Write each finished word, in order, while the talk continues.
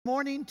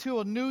Morning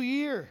to a new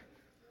year,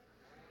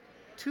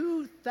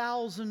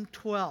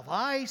 2012.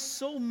 I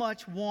so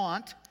much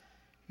want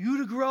you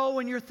to grow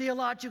in your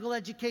theological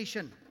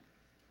education.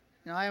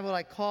 I have what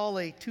I call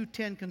a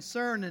 2:10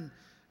 concern. In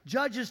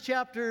Judges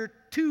chapter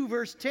 2,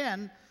 verse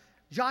 10,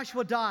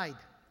 Joshua died.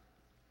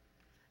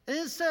 And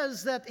it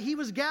says that he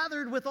was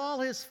gathered with all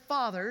his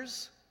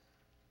fathers.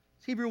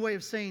 It's Hebrew way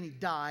of saying he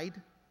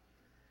died.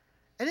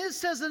 And it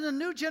says that a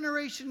new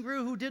generation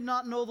grew who did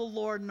not know the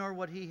Lord nor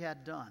what he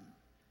had done.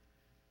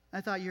 I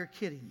thought, you're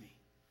kidding me.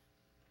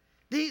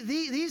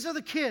 These are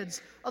the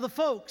kids of the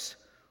folks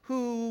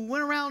who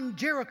went around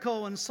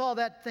Jericho and saw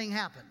that thing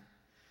happen.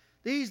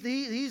 These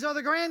are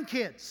the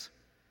grandkids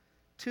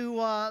to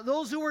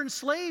those who were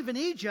enslaved in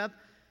Egypt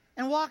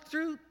and walked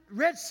through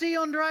Red Sea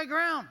on dry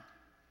ground.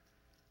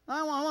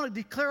 I want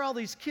to declare all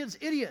these kids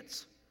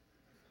idiots.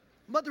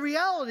 But the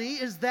reality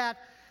is that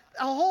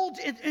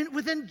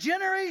within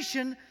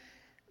generation,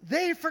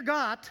 they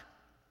forgot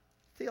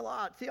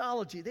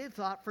theology. They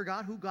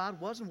forgot who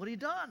God was and what He'd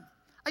done.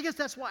 I guess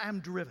that's why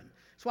I'm driven.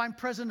 That's why I'm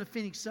president of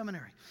Phoenix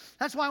Seminary.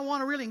 That's why I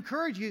want to really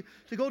encourage you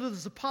to go to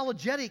this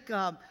apologetic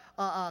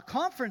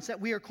conference that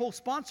we are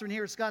co-sponsoring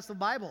here at Scottsdale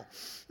Bible.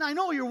 Now, I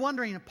know you're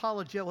wondering,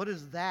 apologetic, what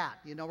is that?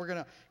 We're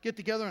going to get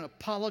together and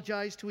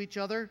apologize to each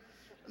other.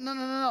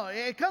 No.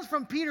 It comes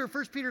from 1 Peter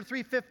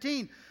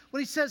 3:15,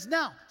 when he says,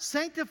 now,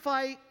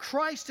 sanctify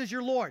Christ as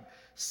your Lord.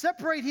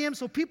 Separate Him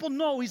so people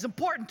know He's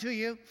important to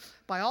you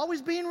by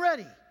always being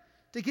ready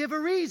to give a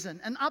reason,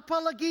 an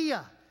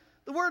apologia.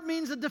 The word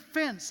means a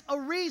defense, a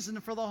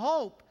reason for the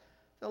hope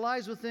that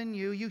lies within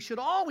you. You should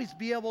always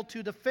be able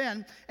to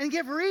defend and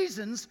give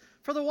reasons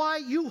for the why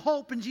you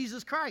hope in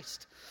Jesus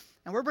Christ.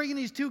 And we're bringing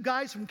these two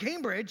guys from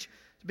Cambridge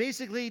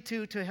basically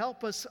to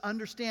help us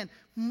understand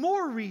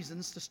more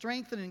reasons to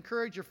strengthen and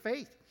encourage your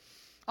faith.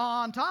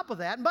 On top of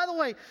that, and by the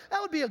way,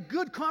 that would be a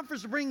good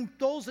conference to bring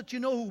those that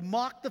you know who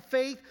mock the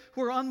faith,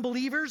 who are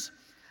unbelievers.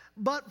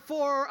 But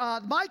for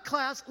my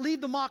class, leave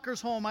the mockers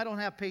home. I don't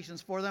have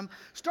patience for them.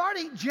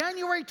 Starting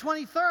January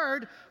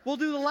 23rd, we'll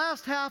do the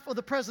last half of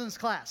the President's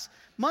class.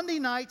 Monday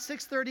night,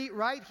 6:30,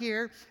 right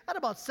here. At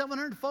about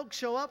 700 folks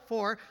show up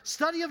for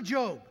study of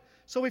Job.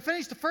 So we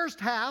finished the first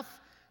half.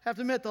 I have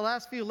to admit, the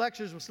last few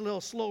lectures was a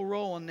little slow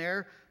rolling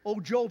there.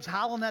 Old Job's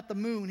howling at the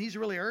moon. He's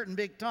really hurting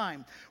big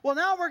time. Well,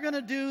 now we're going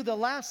to do the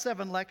last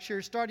 7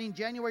 lectures starting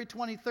January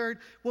 23rd.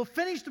 We'll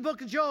finish the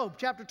book of Job,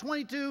 chapter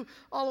 22,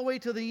 all the way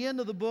to the end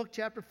of the book,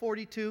 chapter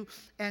 42.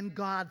 And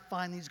God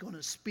finally is going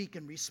to speak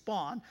and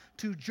respond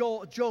to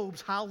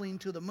Job's howling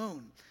to the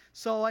moon.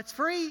 So it's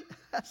free.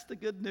 That's the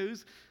good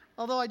news.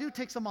 Although I do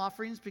take some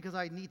offerings because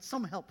I need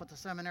some help at the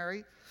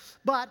seminary.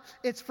 But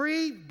it's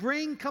free.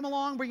 Come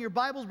along, bring your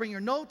Bibles, bring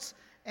your notes.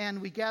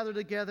 And we gather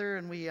together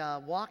and we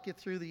walk you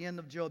through the end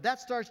of Job. That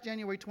starts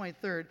January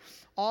 23rd.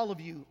 All of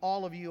you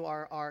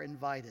are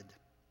invited.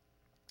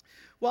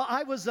 Well,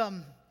 I was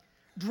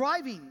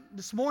driving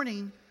this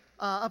morning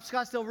up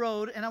Scottsdale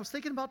Road, and I was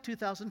thinking about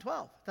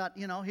 2012. Thought,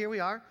 here we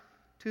are,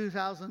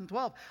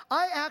 2012.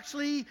 I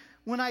actually,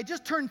 when I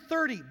just turned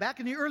 30, back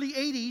in the early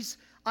 80s,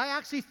 I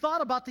actually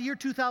thought about the year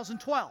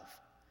 2012.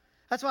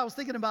 That's why I was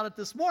thinking about it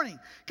this morning.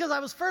 Because I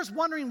was first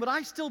wondering, would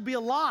I still be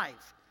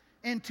alive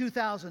in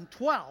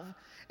 2012?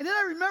 And then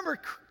I remember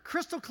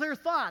crystal clear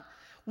thought,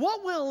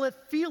 what will it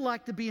feel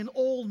like to be an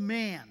old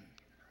man?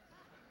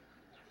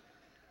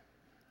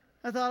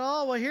 I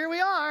thought, here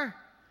we are.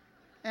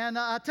 And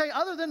I'll tell you,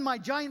 other than my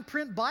giant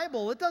print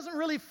Bible, it doesn't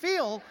really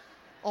feel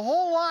a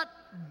whole lot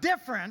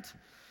different.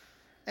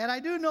 And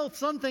I do know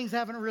some things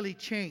haven't really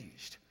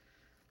changed.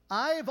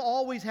 I've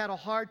always had a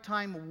hard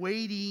time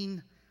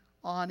waiting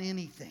on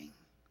anything.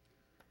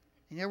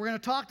 And we're going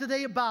to talk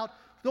today about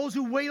those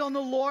who wait on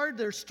the Lord,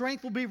 their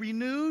strength will be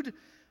renewed.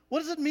 What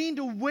does it mean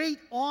to wait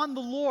on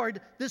the Lord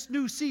this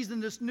new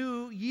season, this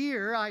new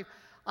year?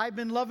 I've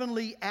been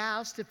lovingly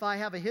asked if I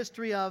have a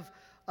history of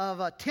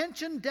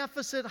attention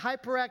deficit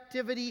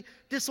hyperactivity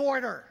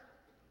disorder.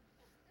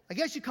 I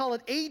guess you call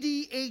it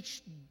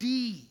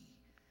ADHD.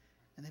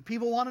 And then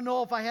people want to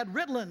know if I had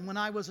Ritalin when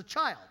I was a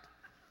child.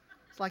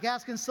 It's like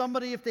asking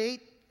somebody if they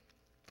ate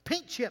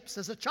paint chips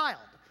as a child.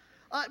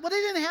 Well,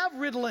 they didn't have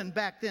Ritalin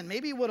back then.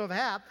 Maybe it would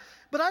have.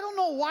 But I don't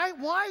know why.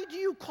 Why do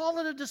you call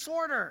it a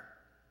disorder?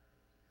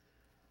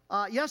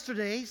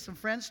 Yesterday, some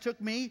friends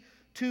took me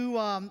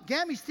to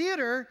Gammy's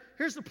Theater.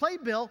 Here's the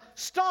playbill.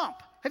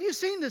 Stomp. Have you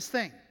seen this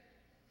thing?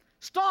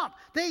 Stomp.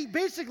 They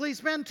basically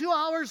spend 2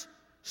 hours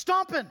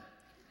stomping.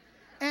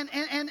 And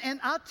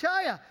I'll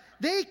tell you,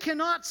 they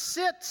cannot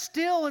sit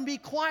still and be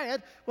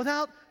quiet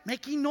without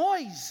making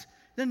noise.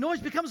 The noise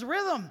becomes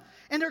rhythm.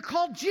 And they're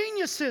called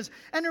geniuses.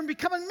 And they're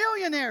becoming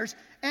millionaires.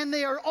 And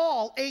they are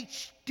all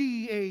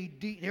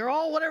HDAD. They're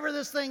all whatever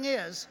this thing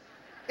is.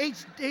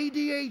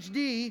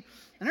 ADHD.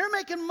 And they're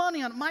making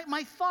money on it.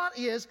 My thought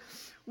is,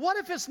 what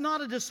if it's not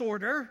a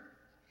disorder?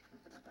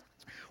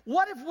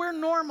 What if we're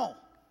normal?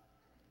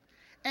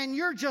 And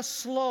you're just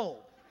slow?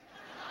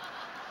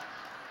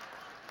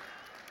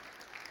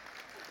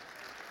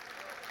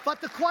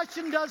 But the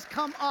question does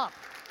come up.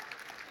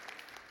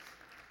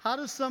 How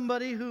does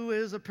somebody who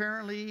is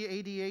apparently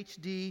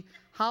ADHD,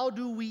 how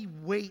do we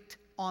wait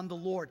on the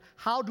Lord?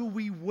 How do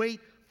we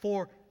wait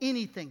for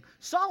anything?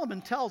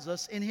 Solomon tells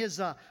us in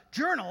his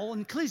journal,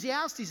 in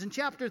Ecclesiastes in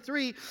chapter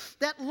 3,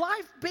 that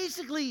life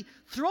basically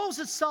throws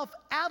itself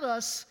at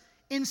us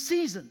in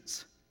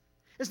seasons.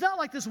 It's not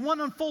like this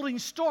one unfolding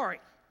story.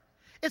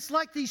 It's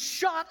like these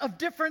shot of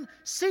different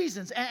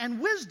seasons. And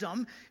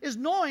wisdom is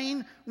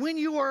knowing when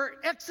you are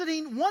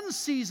exiting one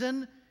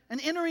season and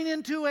entering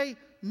into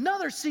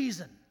another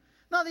season.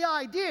 Now, the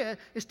idea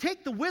is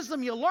take the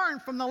wisdom you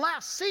learned from the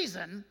last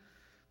season,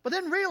 but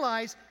then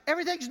realize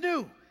everything's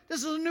new.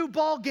 This is a new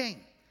ball game.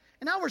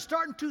 And now we're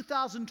starting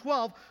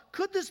 2012.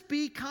 Could this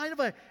be kind of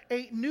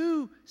a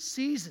new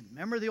season?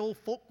 Remember the old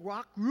folk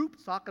rock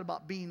group talking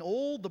about being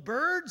old, the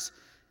Byrds?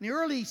 In the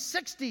early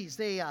 60s,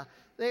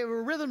 they were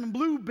a rhythm and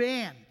blues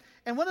band.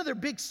 And one of their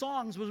big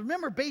songs was,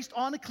 remember, based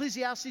on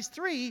Ecclesiastes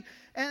 3,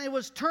 and it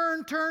was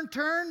turn, turn,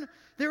 turn.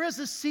 There is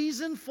a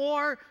season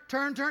for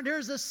turn, turn. There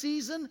is a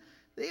season.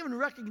 They even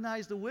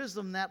recognized the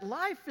wisdom that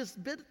life is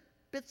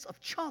bits of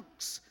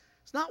chunks.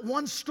 It's not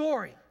one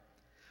story.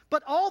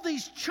 But all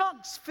these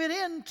chunks fit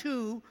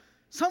into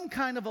some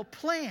kind of a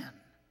plan.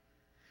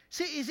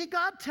 See,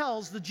 God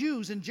tells the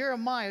Jews in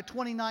Jeremiah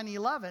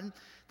 29:11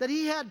 that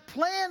he had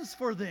plans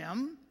for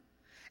them,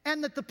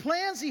 and that the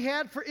plans he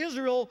had for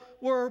Israel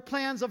were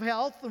plans of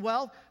health and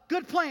wealth,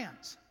 good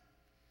plans.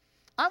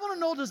 I want to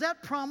know, does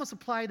that promise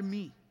apply to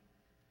me?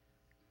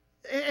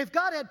 If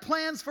God had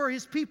plans for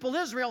his people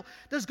Israel,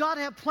 does God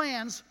have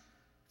plans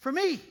for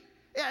me?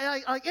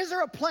 Like, is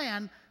there a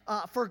plan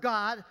for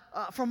God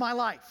for my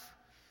life?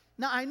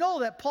 Now, I know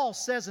that Paul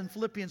says in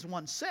Philippians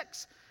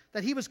 1:6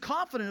 that he was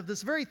confident of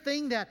this very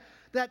thing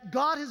that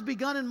God has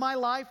begun in my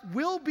life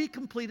will be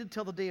completed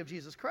till the day of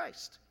Jesus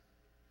Christ.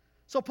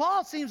 So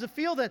Paul seems to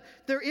feel that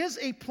there is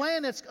a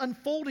plan that's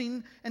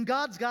unfolding, and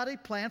God's got a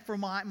plan for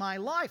my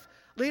life.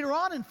 Later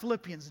on in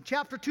Philippians, in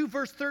chapter 2,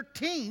 verse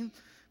 13,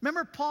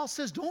 remember Paul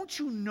says, don't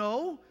you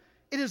know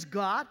it is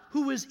God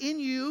who is in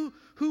you,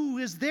 who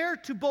is there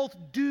to both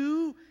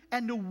do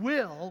and to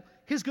will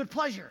his good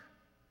pleasure.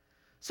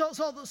 So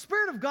the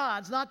Spirit of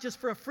God's not just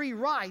for a free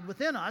ride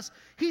within us.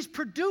 He's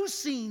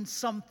producing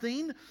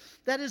something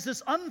that is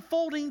this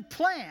unfolding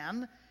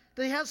plan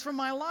that he has for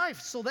my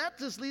life. So that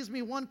just leaves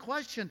me one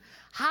question.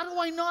 How do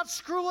I not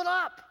screw it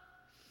up?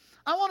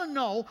 I want to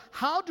know,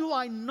 how do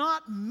I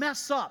not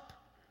mess up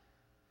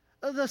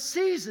the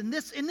season,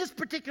 in this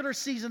particular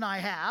season I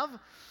have,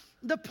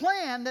 the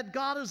plan that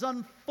God is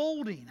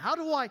unfolding? How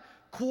do I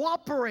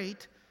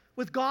cooperate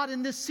with God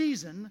in this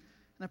season?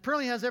 And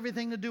apparently has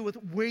everything to do with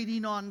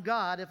waiting on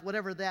God, if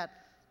whatever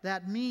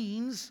that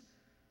means,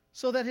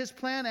 so that his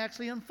plan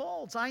actually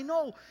unfolds. I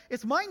know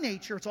it's my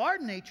nature, it's our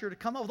nature to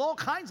come up with all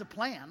kinds of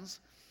plans.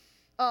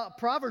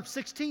 Proverbs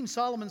 16,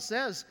 Solomon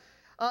says,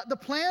 the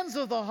plans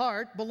of the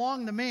heart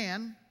belong to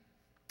man.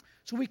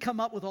 So we come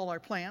up with all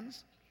our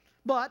plans.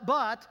 But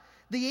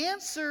the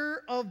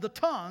answer of the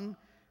tongue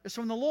is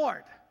from the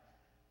Lord.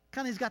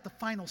 Kind of he's got the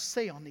final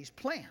say on these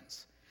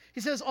plans. He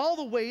says, all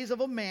the ways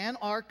of a man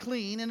are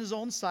clean in his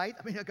own sight.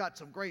 I mean, I got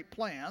some great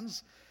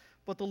plans,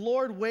 but the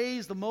Lord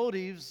weighs the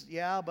motives.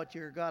 Yeah, but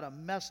you've got a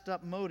messed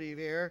up motive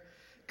here.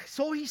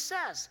 So he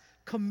says,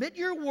 commit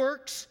your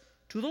works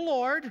to the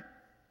Lord,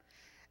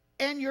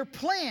 and your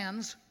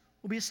plans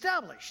will be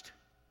established.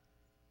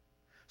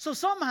 So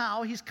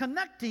somehow he's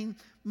connecting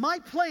my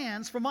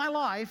plans for my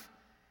life,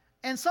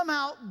 and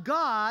somehow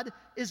God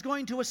is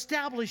going to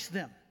establish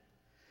them.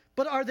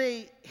 But are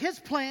they his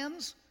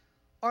plans?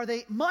 Are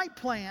they my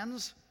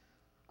plans?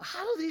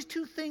 How do these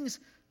two things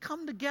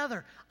come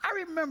together? I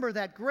remember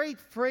that great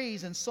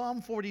phrase in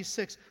Psalm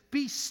 46,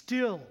 be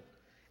still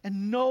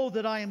and know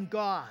that I am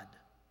God.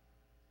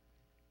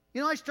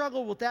 You know, I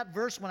struggled with that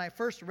verse when I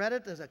first read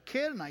it as a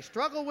kid, and I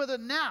struggle with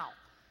it now.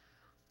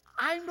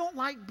 I don't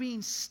like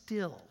being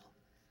still.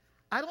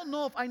 I don't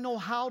know if I know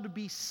how to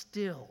be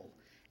still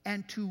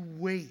and to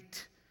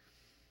wait.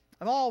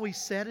 I've always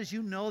said, as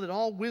you know, that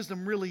all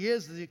wisdom really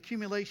is the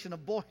accumulation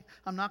of, boy,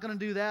 I'm not going to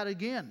do that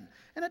again.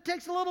 And it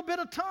takes a little bit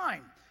of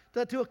time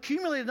to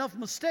accumulate enough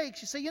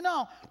mistakes. You say, you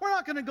know, we're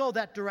not going to go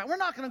that direct. We're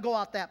not going to go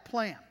out that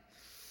plan.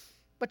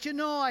 But you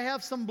know, I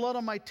have some blood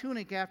on my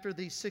tunic after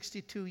these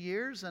 62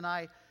 years, and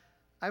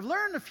I've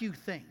learned a few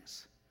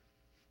things.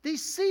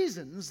 These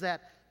seasons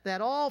that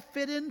all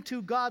fit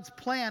into God's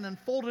plan and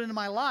folded into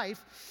my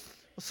life,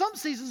 well, some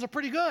seasons are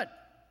pretty good.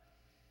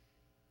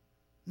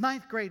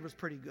 9th grade was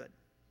pretty good.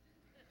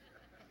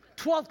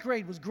 12th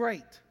grade was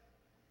great.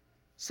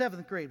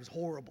 7th grade was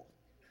horrible.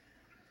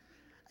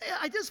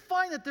 I just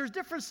find that there's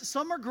differences.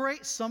 Some are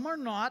great, some are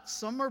not,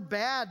 some are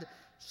bad,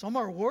 some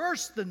are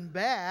worse than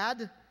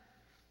bad.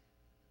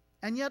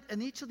 And yet, in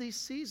each of these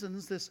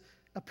seasons,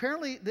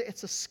 apparently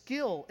it's a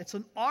skill, it's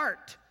an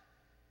art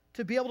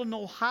to be able to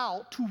know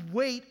how to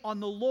wait on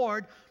the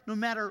Lord no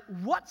matter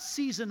what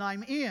season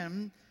I'm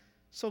in,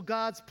 so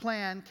God's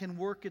plan can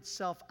work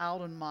itself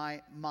out in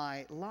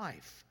my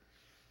life.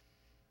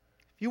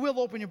 You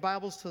will open your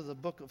Bibles to the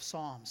book of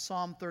Psalms,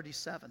 Psalm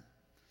 37.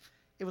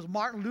 It was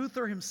Martin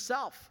Luther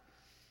himself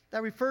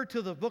that refer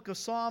to the book of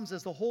Psalms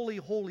as the holy,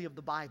 holy of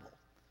the Bible.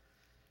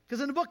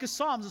 Because in the book of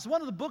Psalms, it's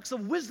one of the books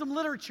of wisdom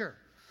literature.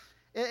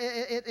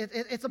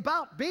 It's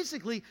about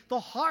basically the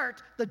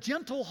heart, the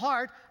gentle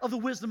heart of the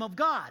wisdom of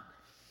God.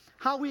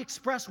 How we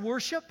express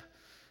worship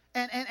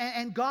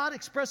and God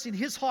expressing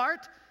His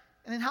heart,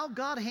 and then how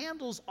God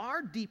handles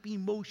our deep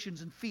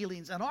emotions and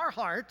feelings and our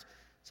heart.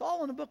 It's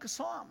all in the book of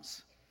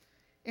Psalms.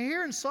 And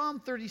here in Psalm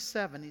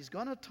 37, he's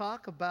going to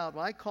talk about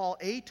what I call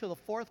A to the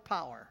fourth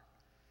power.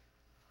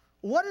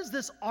 What is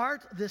this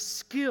art, this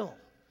skill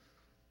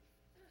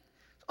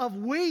of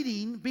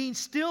waiting, being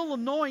still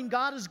and knowing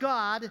God is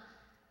God,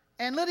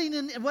 and letting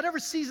in whatever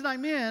season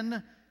I'm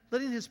in,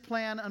 letting His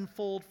plan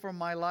unfold for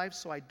my life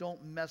so I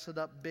don't mess it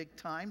up big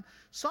time?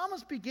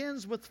 Psalmist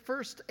begins with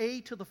first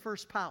A to the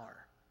first power.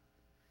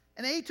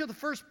 And A to the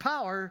first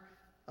power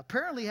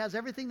apparently has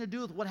everything to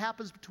do with what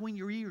happens between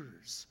your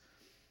ears.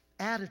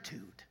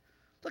 Attitude.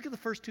 Look at the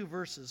first two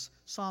verses,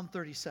 Psalm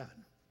 37.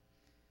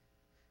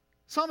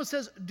 Psalmist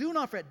says, do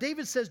not fret.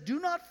 David says, do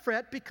not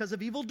fret because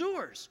of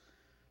evildoers.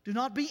 Do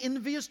not be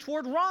envious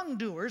toward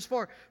wrongdoers,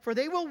 for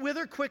they will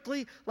wither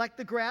quickly like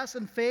the grass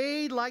and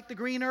fade like the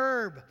green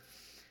herb.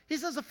 He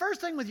says the first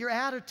thing with your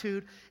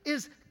attitude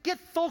is get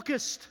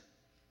focused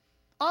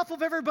off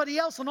of everybody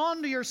else and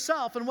onto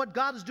yourself and what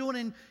God is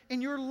doing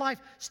in your life.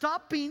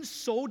 Stop being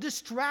so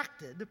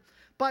distracted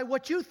by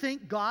what you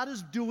think God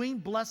is doing,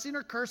 blessing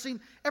or cursing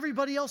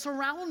everybody else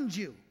around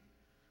you.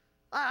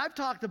 I've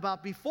talked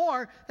about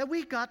before that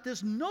we've got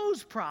this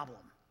nose problem.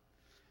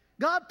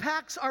 God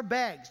packs our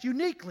bags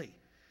uniquely.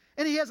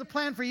 And He has a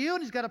plan for you,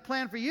 and He's got a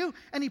plan for you,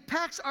 and He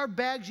packs our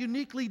bags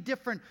uniquely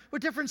different,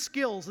 with different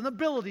skills and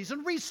abilities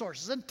and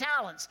resources and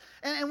talents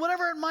and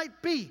whatever it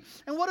might be.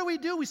 And what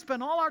do? We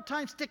spend all our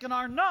time sticking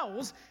our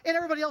nose in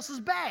everybody else's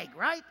bag,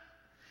 right?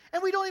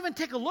 And we don't even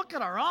take a look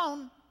at our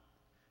own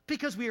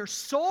because we are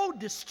so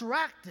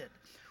distracted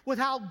with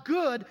how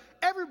good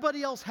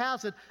everybody else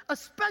has it,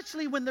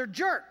 especially when they're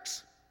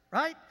jerks,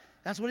 right?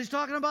 That's what he's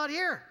talking about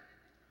here.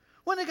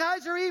 When the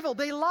guys are evil,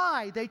 they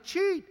lie, they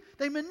cheat,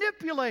 they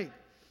manipulate.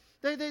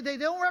 They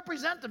don't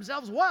represent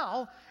themselves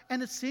well,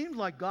 and it seems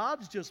like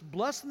God's just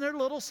blessing their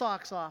little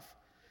socks off.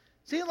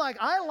 Seems like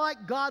I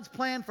like God's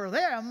plan for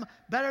them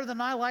better than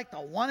I like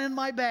the one in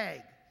my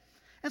bag.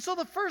 And so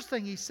the first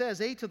thing he says,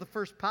 A to the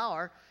first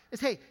power, is,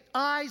 hey,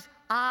 eyes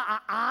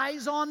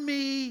on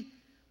me,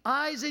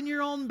 eyes in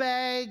your own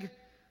bag.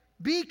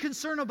 Be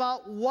concerned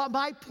about what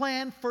my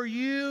plan for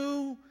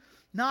you,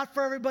 not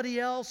for everybody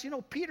else. You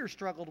know, Peter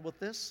struggled with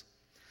this.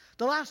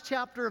 The last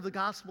chapter of the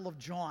Gospel of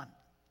John.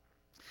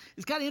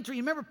 It's kind of interesting.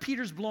 You remember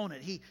Peter's blown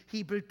it.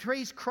 He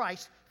betrays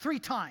Christ 3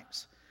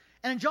 times.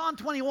 And in John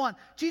 21,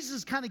 Jesus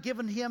has kind of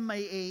given him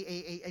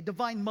a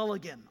divine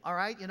mulligan, all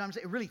right? You know what I'm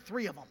saying? Really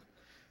 3 of them.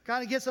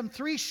 Kind of gives him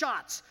 3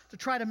 shots to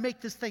try to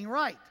make this thing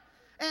right.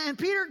 And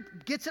Peter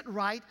gets it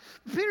right.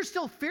 Peter's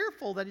still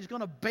fearful that he's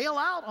going to bail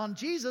out on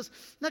Jesus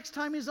next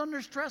time he's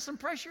under stress and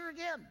pressure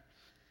again.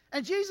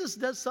 And Jesus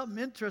does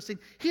something interesting.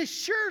 He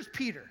assures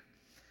Peter,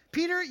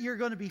 Peter, you're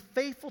going to be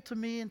faithful to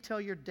me until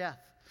your death,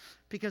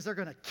 because they're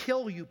going to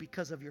kill you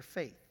because of your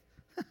faith.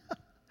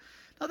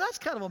 Now, that's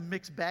kind of a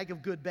mixed bag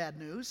of good, bad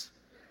news.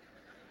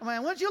 I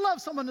mean, wouldn't you love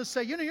someone to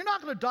say, you know, you're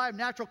not going to die of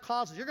natural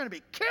causes. You're going to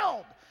be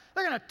killed.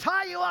 They're going to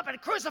tie you up and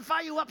crucify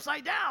you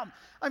upside down.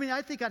 I mean,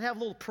 I think I'd have a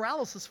little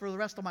paralysis for the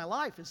rest of my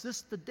life. Is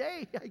this the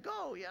day I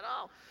go, you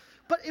know?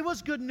 But it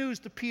was good news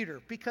to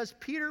Peter, because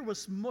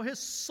his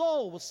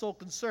soul was so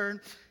concerned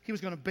he was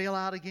going to bail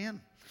out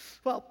again.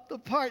 Well, the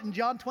part in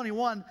John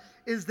 21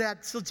 is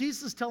that, so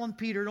Jesus is telling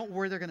Peter, don't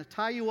worry, they're going to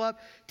tie you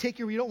up, take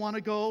you where you don't want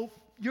to go.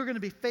 You're going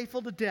to be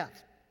faithful to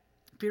death.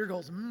 Peter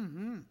goes,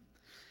 And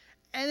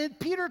then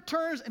Peter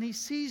turns and he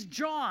sees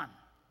John,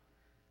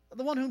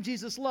 the one whom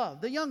Jesus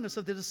loved, the youngest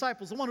of the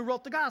disciples, the one who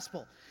wrote the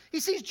gospel. He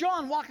sees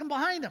John walking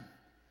behind him.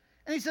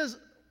 And he says,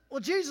 well,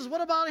 Jesus,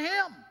 what about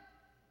him?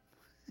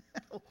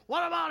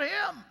 What about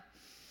him?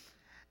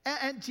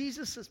 And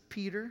Jesus says,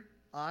 Peter,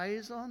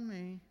 eyes on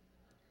me.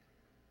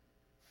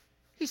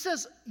 He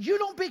says, you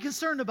don't be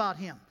concerned about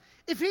him.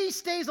 If he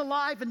stays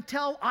alive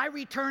until I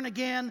return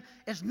again,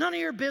 it's none of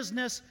your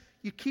business.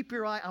 You keep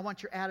your eye. I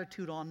want your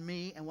attitude on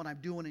me and what I'm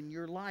doing in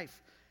your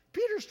life.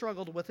 Peter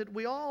struggled with it.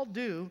 We all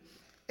do.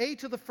 A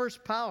to the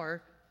first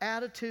power,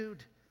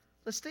 attitude.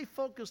 Let's stay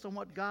focused on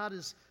what God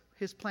is,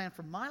 His plan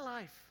for my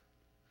life.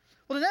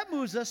 Well, then that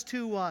moves us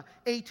to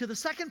A to the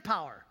second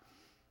power,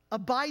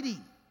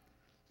 abiding.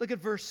 Look at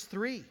verse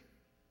 3.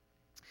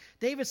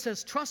 David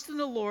says, trust in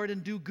the Lord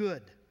and do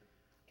good.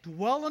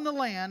 Dwell in the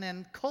land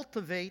and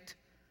cultivate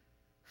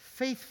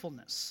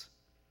faithfulness.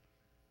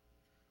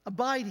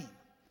 Abiding.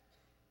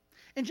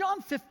 In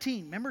John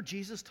 15, remember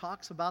Jesus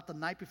talks about the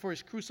night before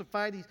he's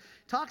crucified. He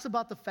talks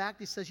about the fact,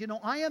 he says, you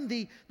know, I am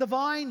the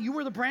vine, you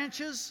are the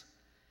branches,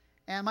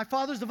 and my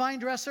Father's the vine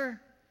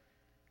dresser.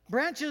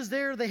 Branches,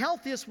 they're the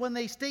healthiest when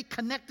they stay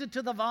connected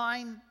to the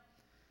vine.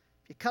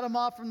 If you cut them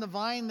off from the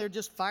vine, they're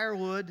just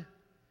firewood.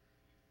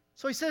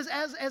 So he says,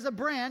 as a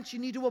branch, you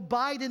need to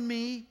abide in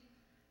me.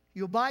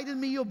 You abide in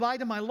me, you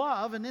abide in my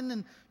love. And then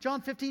in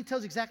John 15, it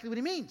tells exactly what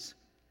he means.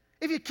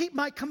 If you keep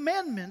my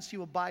commandments,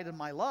 you abide in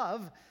my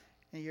love.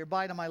 And you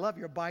abide in my love,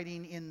 you're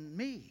abiding in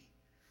me.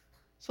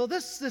 So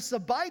this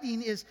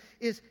abiding is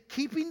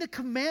keeping the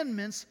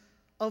commandments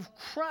of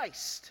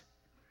Christ.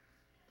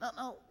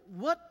 Now,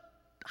 what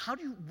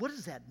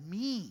does that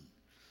mean?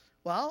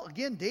 Well,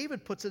 again,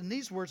 David puts it in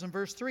these words in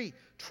verse 3.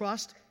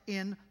 Trust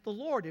in the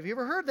Lord. Have you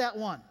ever heard that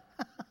one?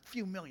 A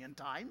few million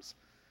times.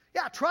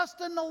 Yeah, trust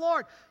in the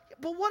Lord.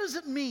 But what does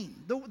it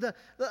mean?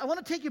 I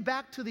want to take you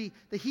back to the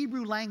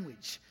Hebrew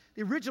language.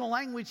 The original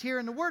language here,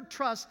 and the word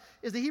trust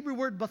is the Hebrew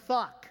word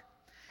bathak.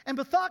 And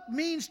bathak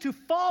means to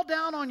fall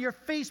down on your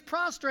face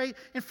prostrate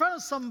in front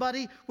of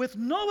somebody with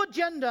no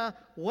agenda.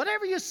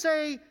 Whatever you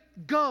say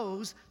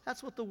goes.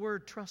 That's what the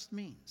word trust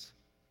means.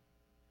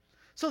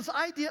 So this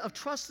idea of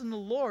trust in the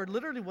Lord,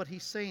 literally what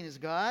he's saying is,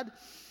 God,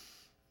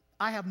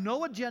 I have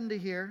no agenda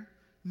here,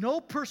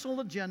 no personal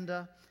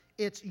agenda.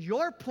 It's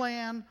your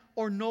plan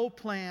or no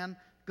plan.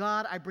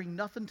 God, I bring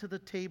nothing to the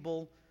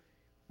table.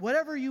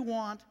 Whatever you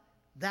want,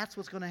 that's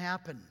what's going to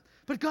happen.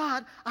 But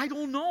God, I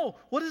don't know.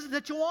 What is it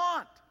that you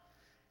want?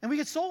 And we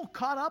get so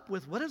caught up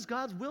with what is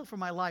God's will for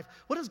my life?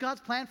 What is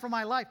God's plan for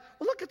my life?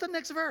 Well, look at the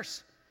next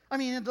verse.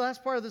 In the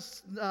last part of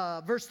this,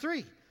 verse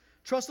 3.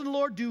 Trust in the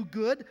Lord, do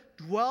good,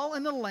 dwell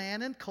in the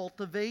land, and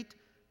cultivate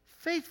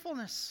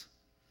faithfulness.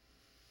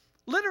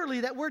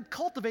 Literally, that word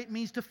cultivate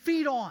means to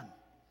feed on.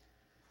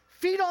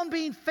 Feed on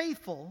being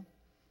faithful,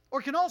 or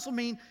it can also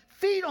mean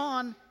feed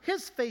on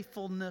His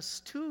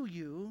faithfulness to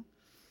you.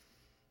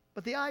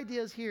 But the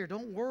idea is here,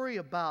 don't worry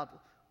about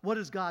what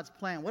is God's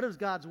plan, what is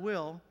God's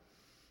will.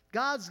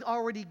 God's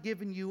already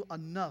given you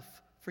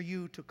enough for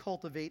you to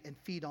cultivate and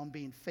feed on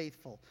being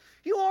faithful.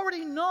 You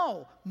already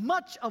know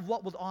much of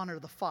what will honor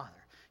the Father.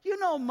 You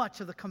know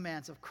much of the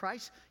commands of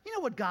Christ. You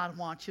know what God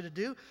wants you to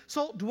do.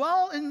 So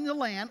dwell in the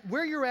land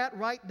where you're at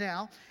right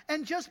now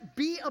and just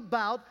be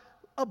about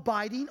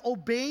abiding,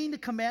 obeying the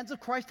commands of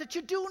Christ that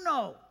you do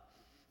know.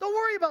 Don't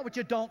worry about what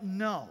you don't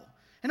know.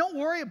 And don't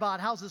worry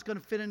about how's this going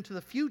to fit into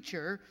the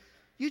future.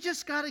 You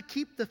just got to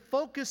keep the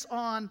focus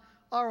on,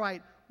 all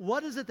right,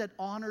 what is it that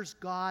honors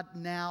God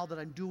now, that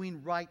I'm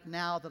doing right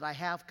now, that I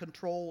have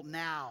control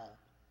now?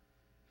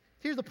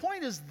 Here, the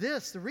point is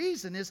this. The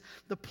reason is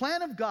the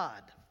plan of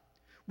God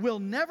will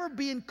never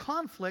be in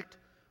conflict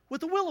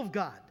with the will of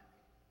God.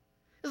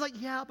 It's like,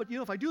 yeah, but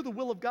if I do the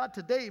will of God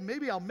today,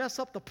 maybe I'll mess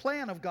up the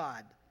plan of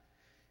God.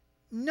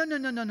 No.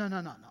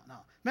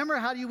 Remember,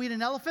 how do you eat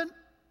an elephant?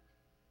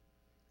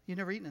 You've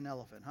never eaten an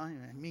elephant, huh?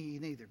 Me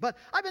neither. But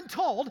I've been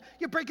told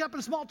you break it up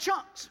in small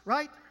chunks,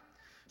 right?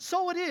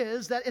 So it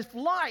is that if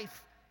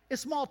life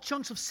is small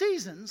chunks of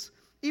seasons,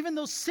 even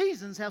those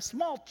seasons have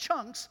small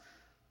chunks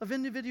of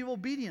individual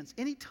obedience.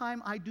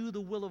 Anytime I do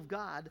the will of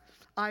God,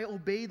 I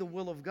obey the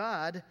will of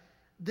God,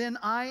 then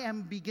I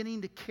am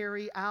beginning to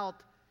carry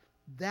out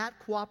that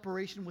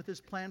cooperation with His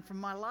plan for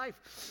my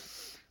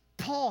life.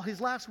 Paul, his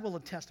last will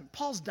and testament,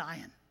 Paul's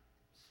dying.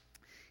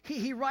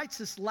 He writes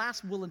this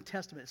last will and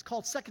testament. It's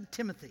called 2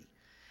 Timothy.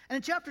 And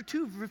in chapter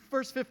 2,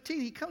 verse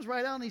 15, he comes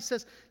right out and he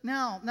says,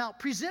 Now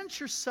present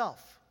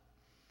yourself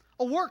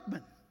a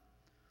workman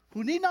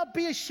who need not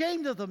be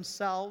ashamed of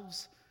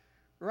themselves,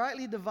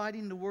 rightly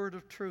dividing the word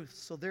of truth.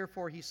 So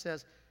therefore, he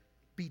says,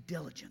 be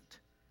diligent,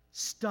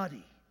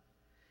 study.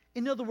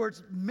 In other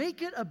words,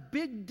 make it a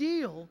big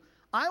deal.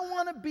 I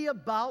want to be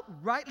about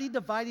rightly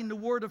dividing the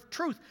word of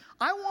truth.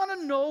 I want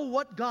to know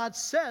what God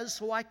says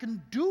so I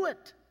can do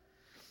it.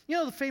 You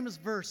know the famous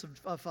verse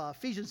of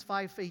Ephesians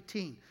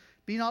 5:18.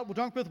 Be not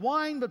drunk with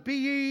wine, but be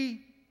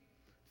ye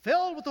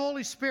filled with the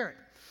Holy Spirit.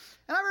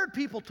 And I've heard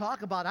people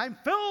talk about, I'm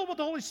filled with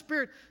the Holy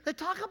Spirit. They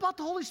talk about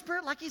the Holy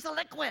Spirit like He's a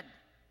liquid.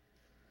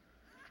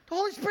 The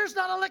Holy Spirit's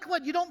not a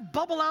liquid. You don't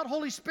bubble out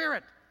Holy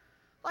Spirit.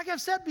 Like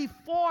I've said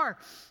before,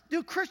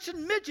 do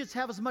Christian midgets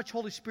have as much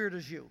Holy Spirit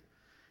as you?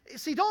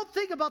 See, don't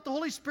think about the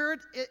Holy Spirit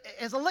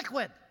as a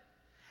liquid.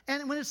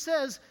 And when it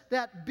says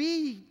that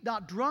be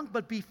not drunk,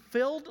 but be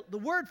filled, the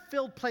word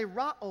filled,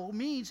 plerao,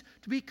 means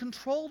to be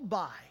controlled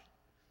by.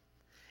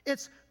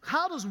 It's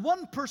how does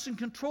one person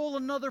control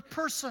another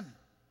person?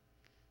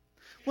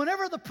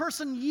 Whenever the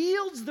person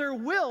yields their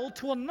will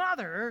to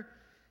another,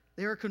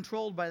 they are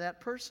controlled by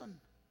that person.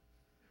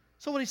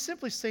 So what he's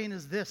simply saying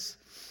is this.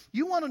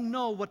 You want to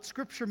know what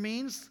Scripture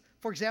means?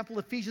 For example,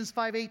 Ephesians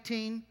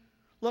 5:18,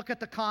 look at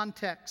the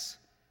context.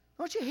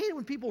 Don't you hate it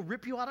when people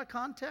rip you out of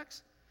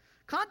context?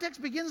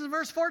 Context begins in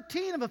verse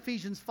 14 of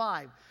Ephesians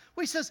 5,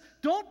 where he says,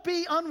 don't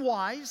be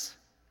unwise,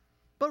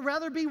 but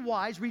rather be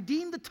wise.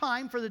 Redeem the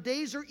time, for the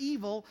days are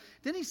evil.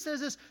 Then he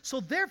says this, so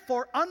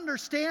therefore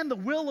understand the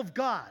will of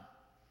God.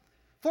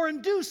 For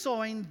in do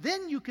so,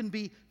 then you can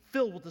be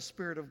filled with the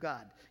Spirit of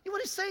God. And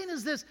what he's saying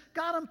is this,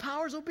 God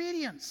empowers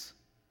obedience.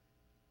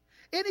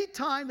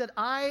 Anytime that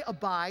I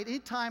abide,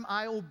 anytime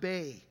I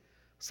obey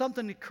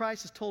something that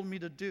Christ has told me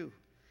to do,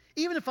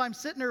 even if I'm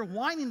sitting there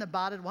whining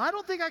about it, well, I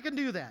don't think I can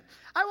do that.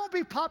 I won't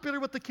be popular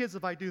with the kids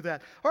if I do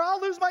that. Or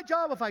I'll lose my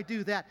job if I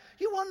do that.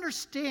 You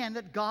understand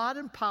that God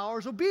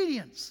empowers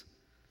obedience.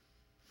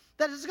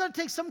 that it's going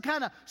to take some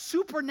kind of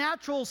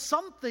supernatural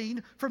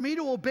something for me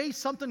to obey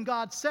something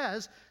God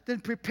says,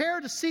 then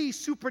prepare to see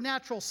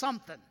supernatural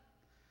something.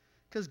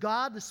 Because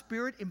God, the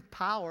Spirit,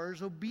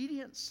 empowers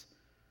obedience.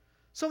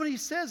 So when he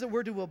says that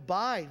we're to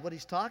abide, what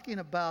he's talking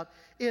about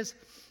is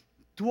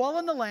dwell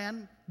in the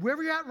land,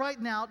 wherever you're at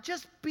right now,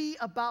 just be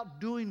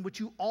about doing what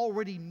you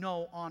already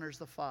know honors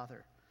the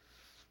Father.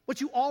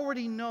 What you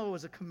already know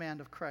is a command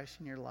of Christ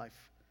in your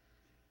life.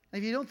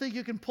 And if you don't think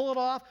you can pull it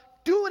off,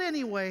 do it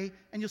anyway,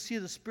 and you'll see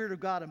the Spirit of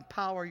God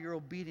empower your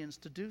obedience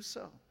to do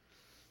so.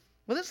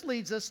 Well, this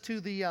leads us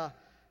to the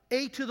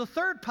A to the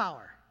third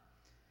power.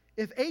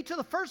 If A to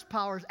the first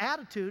power is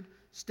attitude,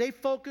 stay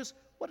focused.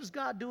 What is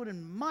God doing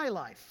in my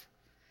life?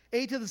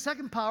 A to the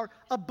second power,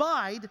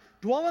 abide,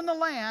 dwell in the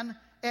land,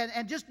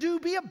 and just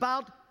be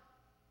about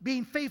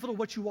being faithful to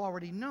what you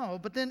already know.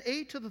 But then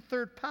A to the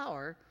third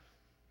power,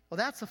 well,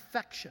 that's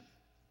affection.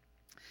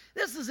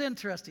 This is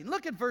interesting.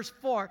 Look at verse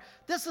 4.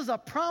 This is a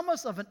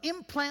promise of an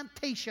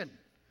implantation.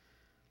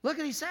 Look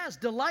what he says.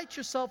 Delight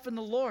yourself in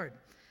the Lord,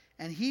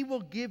 and he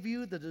will give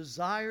you the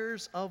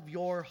desires of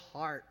your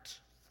heart.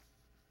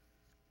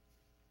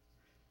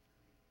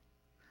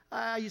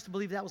 I used to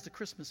believe that was the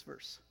Christmas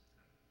verse.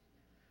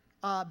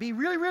 Be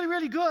really, really,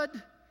 really good.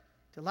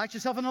 Delight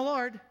yourself in the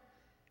Lord,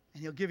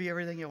 and he'll give you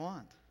everything you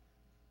want.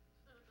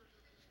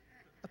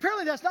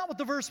 Apparently that's not what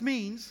the verse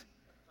means,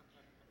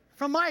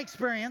 from my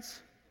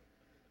experience.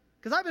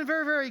 Because I've been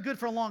very, very good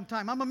for a long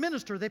time. I'm a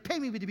minister. They pay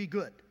me to be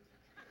good.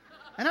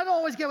 And I don't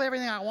always get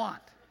everything I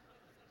want.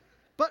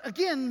 But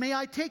again, may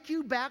I take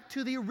you back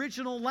to the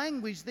original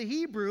language, the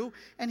Hebrew.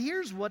 And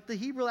here's what the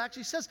Hebrew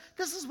actually says.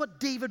 This is what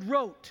David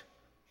wrote.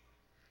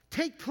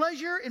 Take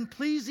pleasure in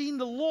pleasing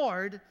the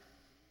Lord,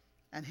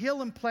 and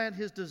he'll implant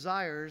his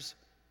desires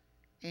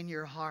in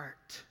your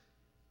heart.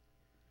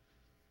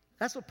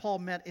 That's what Paul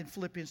meant in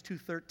Philippians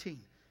 2:13.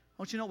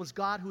 Don't you know it was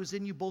God who is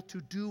in you both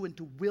to do and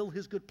to will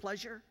his good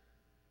pleasure?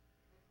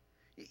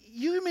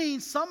 You mean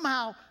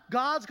somehow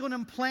God's going to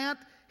implant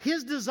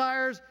his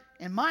desires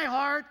in my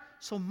heart,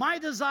 so my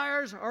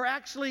desires are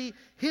actually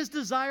his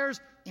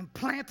desires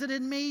implanted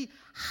in me?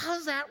 How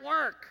does that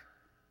work?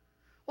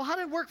 Well, how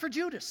did it work for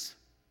Judas?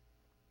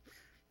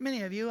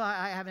 Many of you,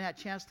 I haven't had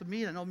a chance to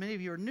meet. I know many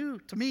of you are new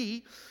to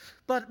me,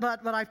 but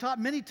I've taught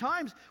many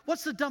times,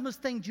 what's the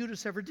dumbest thing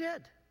Judas ever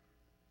did?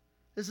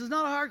 This is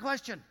not a hard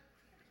question.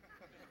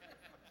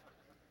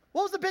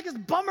 What was the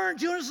biggest bummer in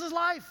Judas's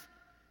life?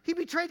 He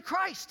betrayed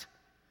Christ.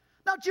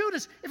 Now,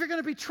 Judas, if you're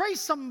going to betray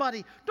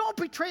somebody, don't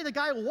betray the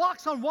guy who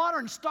walks on water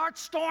and starts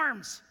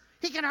storms.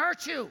 He can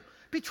hurt you.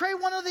 Betray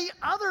one of the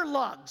other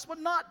lugs, but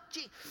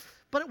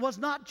it was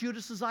not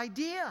Judas's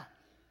idea.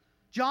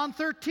 John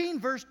 13,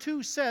 verse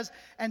 2 says,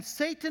 and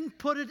Satan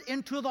put it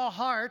into the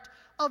heart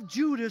of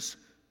Judas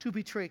to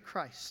betray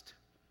Christ.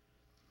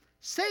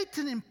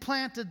 Satan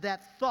implanted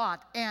that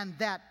thought and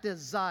that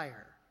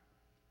desire.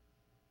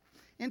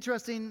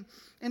 Interesting,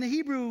 in the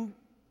Hebrew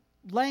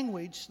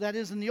language, that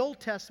is in the Old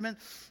Testament,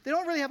 they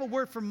don't really have a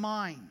word for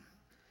mind.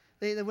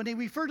 When they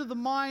refer to the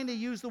mind, they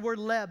use the word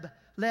lev,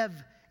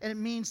 and it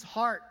means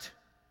heart.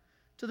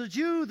 To the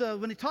Jew,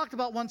 when he talked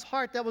about one's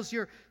heart, that was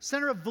your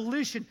center of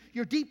volition,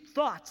 your deep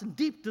thoughts and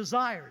deep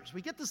desires.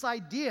 We get this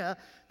idea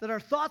that our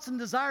thoughts and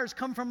desires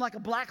come from like a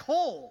black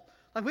hole.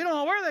 Like we don't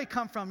know where they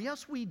come from.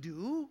 Yes, we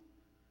do.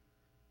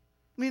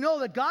 We know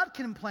that God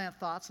can implant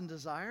thoughts and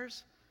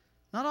desires.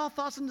 Not all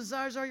thoughts and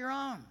desires are your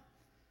own.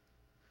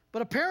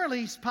 But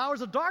apparently,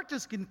 powers of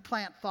darkness can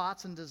plant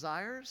thoughts and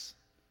desires.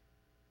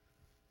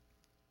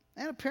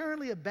 And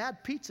apparently, a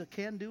bad pizza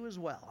can do as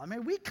well. I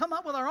mean, we come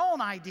up with our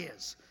own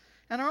ideas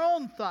and our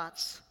own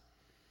thoughts.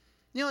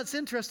 You know, it's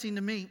interesting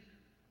to me.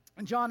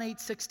 In John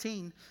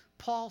 8:16,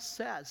 Paul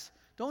says,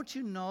 don't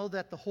you know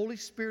that the Holy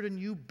Spirit in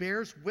you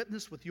bears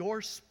witness with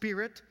your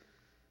spirit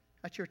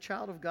that you're a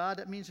child of God?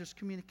 That means there's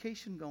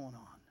communication going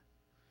on.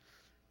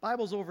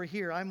 Bible's over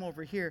here, I'm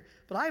over here.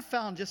 But I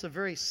found just a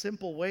very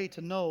simple way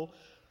to know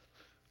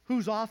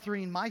who's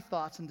authoring my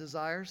thoughts and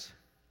desires.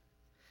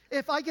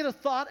 If I get a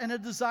thought and a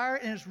desire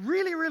and it's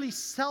really, really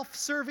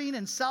self-serving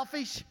and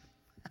selfish,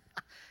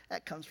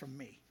 that comes from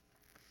me.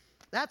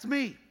 That's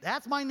me.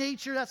 That's my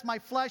nature. That's my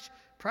flesh.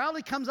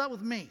 Probably comes out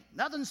with me.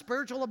 Nothing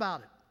spiritual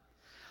about it.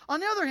 On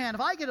the other hand,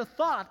 if I get a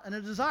thought and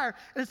a desire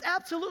and it's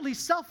absolutely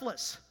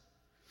selfless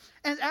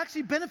and it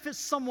actually benefits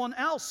someone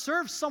else,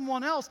 serves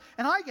someone else,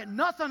 and I get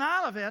nothing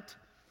out of it,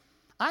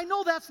 I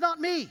know that's not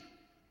me.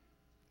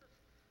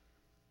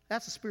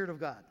 That's the Spirit of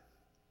God.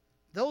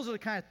 Those are the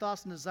kind of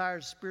thoughts and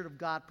desires the Spirit of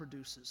God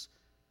produces.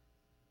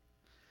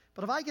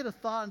 But if I get a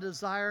thought and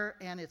desire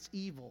and it's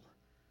evil,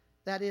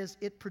 that is,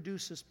 it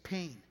produces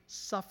pain,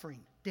 suffering,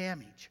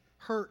 damage,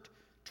 hurt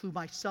to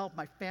myself,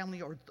 my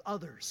family, or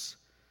others.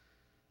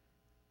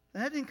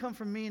 And that didn't come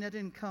from me, and that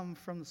didn't come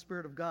from the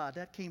Spirit of God.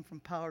 That came from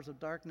powers of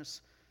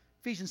darkness.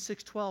 Ephesians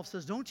 6:12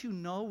 says, don't you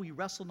know we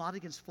wrestle not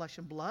against flesh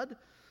and blood,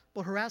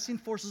 but harassing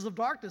forces of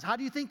darkness? How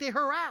do you think they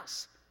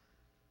harass?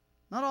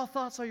 Not all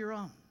thoughts are your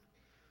own.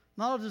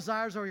 Not all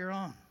desires are your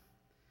own.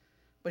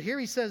 But here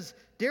he says,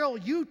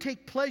 Daryl, you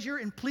take pleasure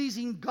in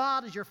pleasing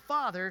God as your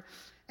Father,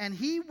 and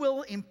He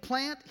will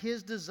implant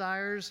His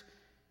desires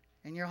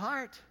in your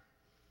heart.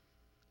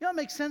 You know, it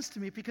makes sense to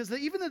me because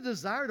even the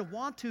desire to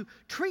want to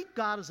treat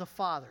God as a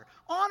Father,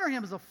 honor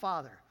Him as a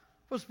Father,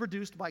 was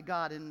produced by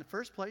God in the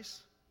first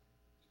place.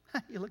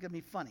 You look at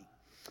me funny.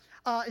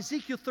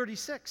 Ezekiel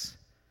 36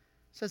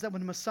 says that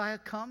when the Messiah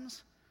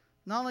comes,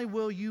 not only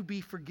will you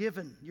be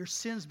forgiven, your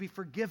sins be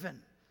forgiven,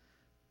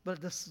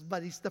 but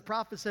the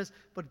prophet says,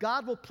 but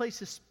God will place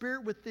His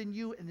Spirit within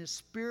you, and His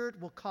Spirit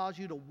will cause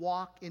you to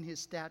walk in His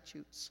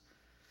statutes.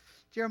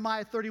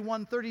 Jeremiah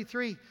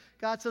 31:33,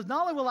 God says,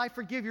 not only will I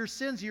forgive your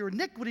sins, your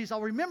iniquities,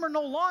 I'll remember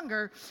no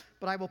longer,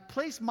 but I will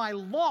place my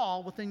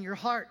law within your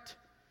heart.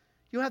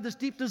 You'll have this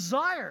deep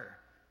desire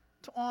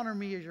to honor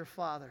me as your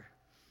Father.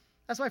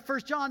 That's why 1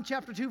 John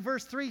chapter 2,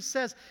 verse 3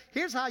 says,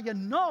 here's how you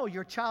know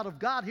you're a child of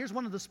God. Here's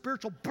one of the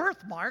spiritual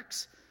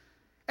birthmarks.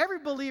 Every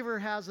believer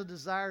has a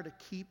desire to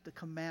keep the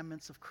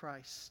commandments of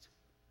Christ.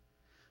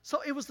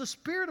 So it was the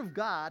Spirit of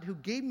God who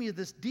gave me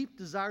this deep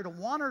desire to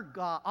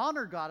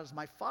honor God as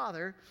my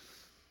Father.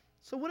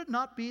 So would it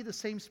not be the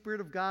same Spirit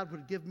of God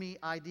would give me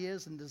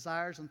ideas and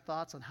desires and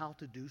thoughts on how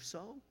to do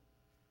so?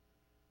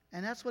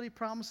 And that's what He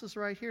promises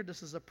right here.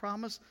 This is a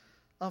promise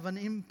of an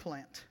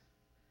implant.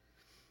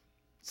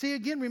 See,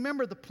 again,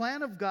 remember, the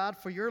plan of God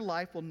for your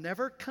life will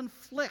never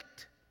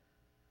conflict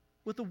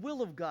with the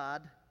will of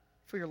God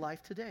for your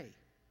life today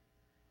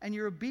and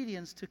your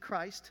obedience to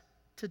Christ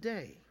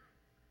today.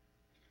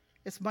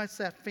 It's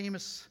that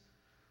famous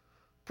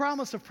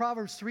promise of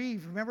Proverbs 3.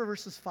 Remember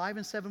verses 5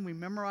 and 7? We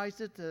memorized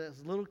it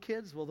as little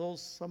kids. Well,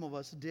 some of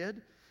us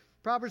did.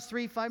 Proverbs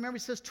 3:5, remember,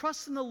 it says,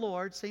 trust in the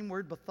Lord, same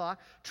word, bathah.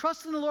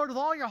 Trust in the Lord with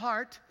all your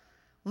heart.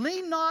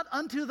 Lean not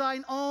unto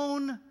thine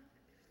own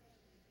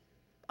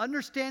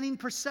understanding,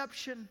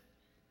 perception,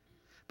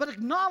 but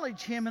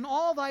acknowledge Him in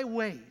all thy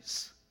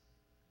ways.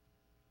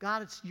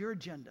 God, it's your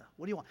agenda.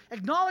 What do you want?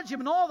 Acknowledge Him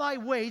in all thy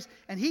ways,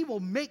 and He will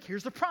make,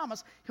 here's the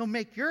promise, He'll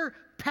make your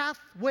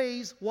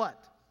pathways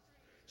what?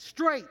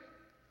 Straight.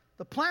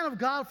 The plan of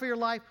God for your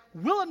life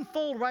will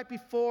unfold right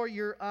before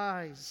your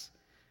eyes.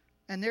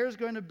 And there's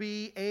going to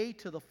be A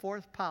to the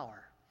fourth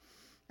power.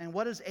 And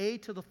what is A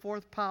to the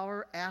fourth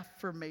power?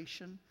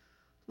 Affirmation.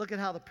 Look at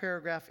how the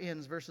paragraph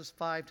ends, verses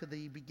 5 to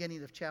the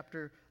beginning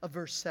of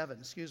verse 7.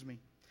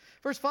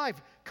 Verse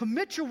 5,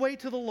 commit your way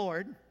to the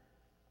Lord.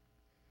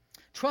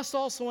 Trust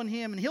also in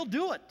Him, and He'll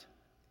do it.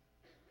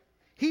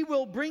 He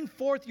will bring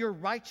forth your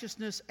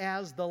righteousness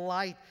as the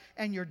light,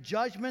 and your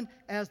judgment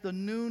as the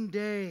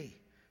noonday.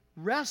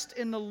 Rest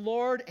in the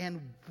Lord and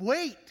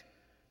wait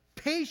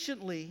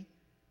patiently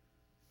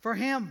for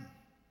Him.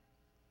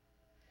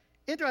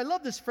 Enter, I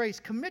love this phrase,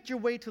 commit your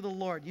way to the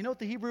Lord. You know what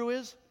the Hebrew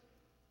is?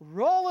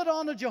 Roll it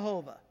on to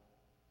Jehovah.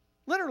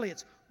 Literally,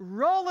 it's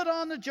roll it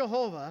on to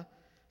Jehovah.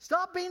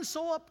 Stop being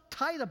so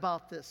uptight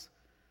about this.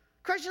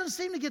 Christians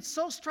seem to get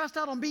so stressed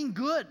out on being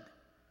good.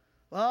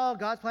 Well,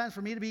 God's plans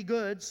for me to be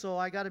good, so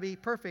I got to be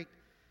perfect.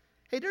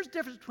 Hey, there's a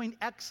difference between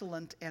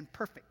excellent and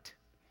perfect.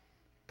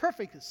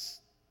 Perfect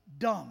is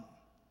dumb.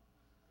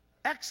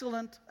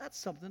 Excellent, that's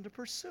something to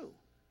pursue.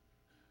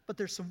 But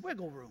there's some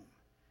wiggle room.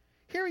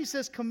 Here he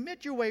says,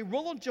 commit your way,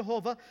 roll on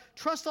Jehovah,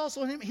 trust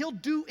also in Him. He'll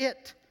do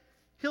it.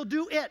 He'll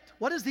do it.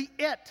 What is the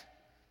it?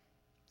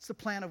 It's the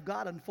plan of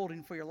God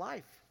unfolding for your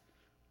life.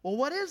 Well,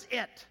 what is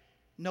it?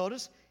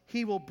 Notice,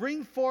 He will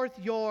bring forth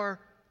your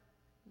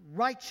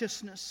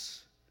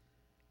righteousness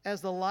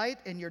as the light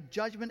and your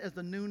judgment as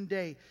the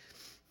noonday.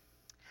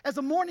 As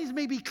the mornings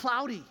may be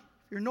cloudy,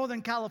 if you're in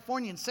Northern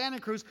California and Santa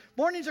Cruz,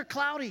 mornings are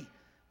cloudy.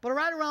 But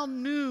right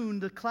around noon,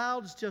 the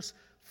clouds just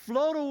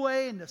float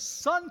away and the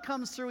sun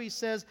comes through. He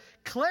says,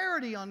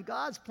 clarity on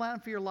God's plan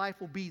for your life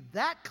will be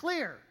that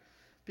clear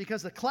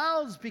because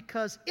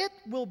it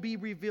will be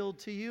revealed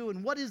to you.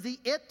 And what is the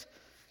it?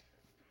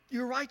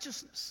 Your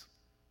righteousness.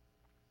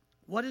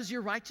 What is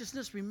your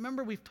righteousness?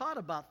 Remember, we've taught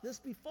about this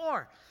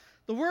before.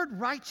 The word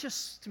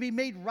righteous, to be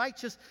made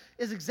righteous,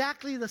 is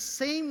exactly the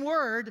same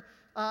word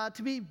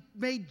to be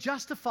made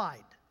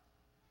justified.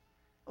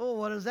 Oh,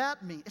 what does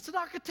that mean? It's an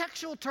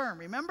architectural term,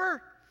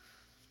 remember?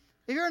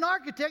 If you're an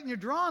architect and you're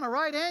drawing a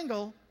right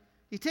angle,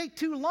 you take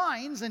two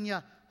lines and you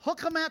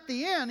hook them at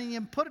the end and you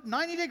put it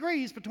 90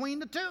 degrees between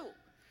the two.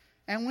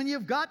 And when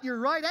you've got your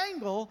right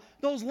angle,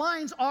 those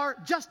lines are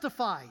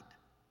justified.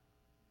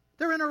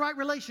 They're in a right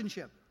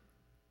relationship.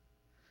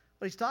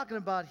 What he's talking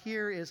about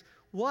here is,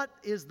 what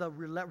is the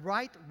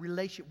right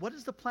relationship? What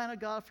is the plan of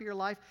God for your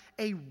life?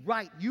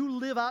 You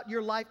live out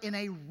your life in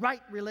a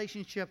right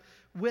relationship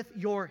with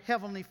your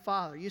Heavenly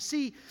Father. You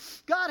see,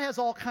 God has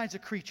all kinds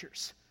of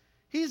creatures.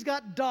 He's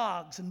got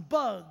dogs and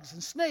bugs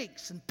and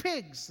snakes and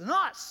pigs and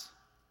us.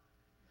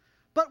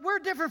 But we're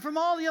different from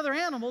all the other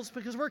animals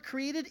because we're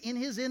created in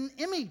His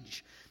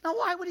image. Now,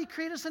 why would He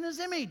create us in His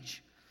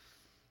image?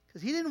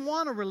 Because He didn't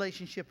want a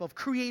relationship of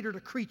creator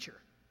to creature.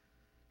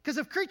 Because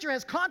if creature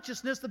has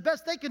consciousness, the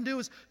best they can do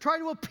is try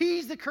to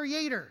appease the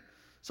Creator.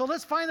 So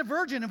let's find a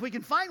virgin if we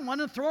can find one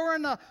and throw her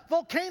in a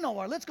volcano,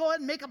 or let's go ahead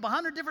and make up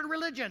 100 different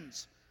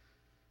religions.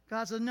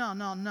 God said,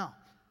 no.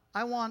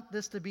 I want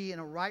this to be in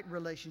a right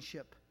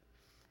relationship.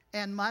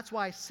 And that's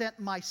why I sent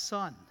my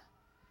son.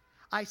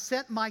 I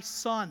sent my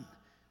son.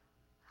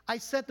 I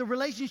sent the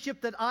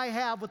relationship that I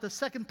have with the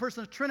second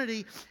person of the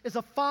Trinity is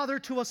a father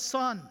to a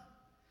son.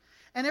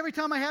 And every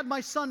time I had my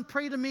son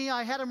pray to me,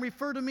 I had him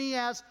refer to me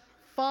as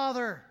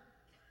Father.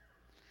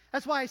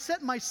 That's why I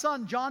sent my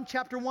son, John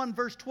chapter 1,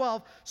 verse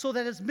 12, so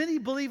that as many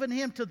believe in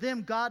him, to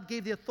them God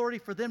gave the authority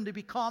for them to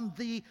become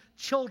the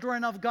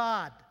children of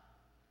God.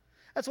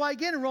 That's why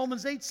again in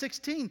Romans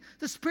 8:16,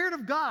 the Spirit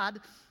of God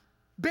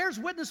bears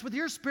witness with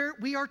your spirit,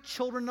 we are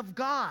children of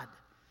God.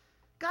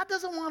 God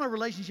doesn't want a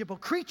relationship, a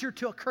creature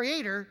to a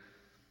creator,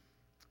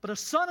 but a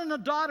son and a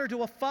daughter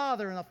to a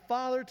father, and a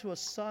father to a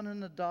son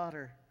and a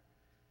daughter.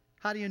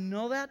 How do you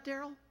know that,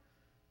 Daryl?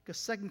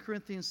 Because 2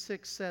 Corinthians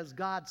 6 says,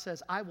 God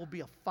says, I will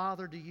be a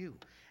father to you,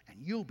 and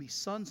you'll be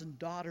sons and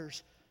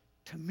daughters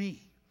to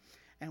me.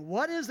 And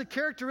what is the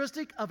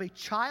characteristic of a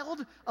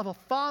child, of a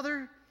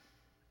father?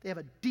 They have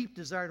a deep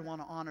desire to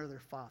want to honor their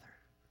father.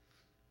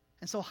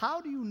 And so how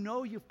do you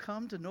know you've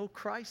come to know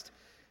Christ?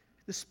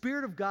 The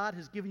Spirit of God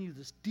has given you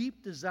this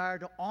deep desire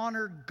to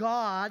honor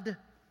God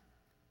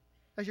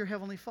as your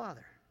Heavenly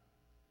Father.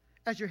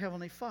 As your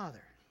Heavenly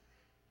Father.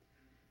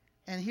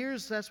 And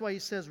that's why he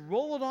says,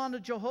 roll it on to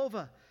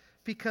Jehovah,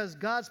 because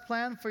God's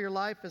plan for your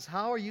life is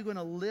how are you going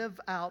to live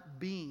out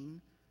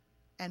being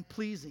and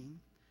pleasing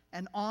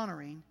and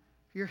honoring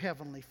your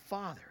Heavenly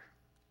Father.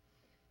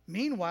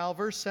 Meanwhile,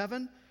 verse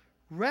 7,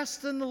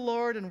 rest in the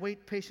Lord and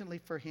wait patiently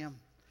for Him.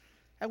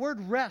 That word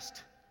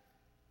rest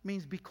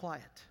means be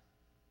quiet.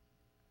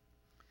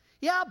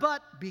 Yeah,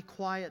 but be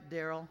quiet,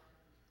 Daryl.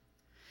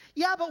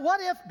 Yeah, but what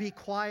if? Be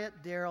quiet,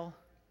 Daryl.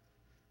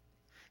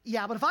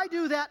 Yeah, but if I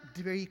do that,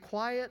 be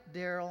quiet,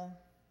 Daryl.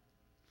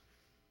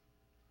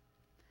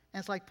 And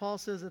it's like Paul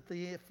says at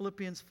the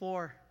Philippians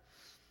 4.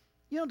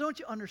 Don't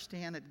you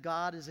understand that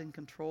God is in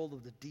control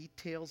of the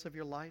details of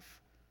your life?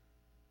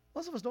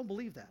 Most of us don't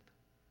believe that.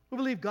 We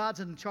believe God's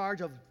in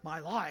charge of my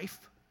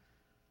life.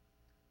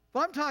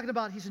 But I'm talking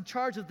about He's in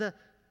charge of the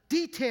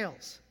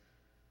details.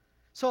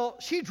 So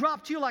she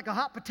dropped you like a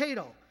hot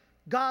potato.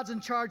 God's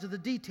in charge of the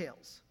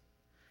details.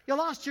 You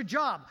lost your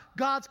job.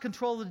 God's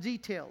control of the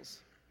details.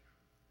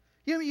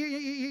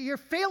 You're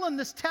failing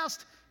this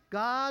test.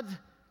 God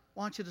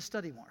wants you to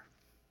study more.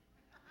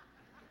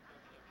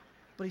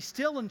 But He's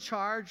still in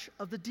charge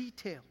of the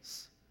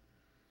details.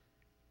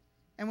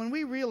 And when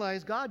we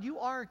realize, God, you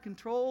are in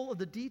control of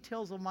the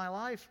details of my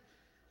life,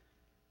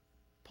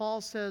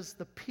 Paul says,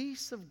 the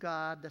peace of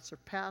God that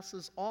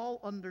surpasses all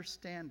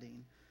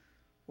understanding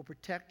will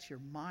protect your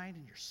mind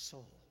and your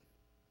soul.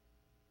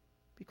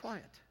 Be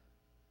quiet.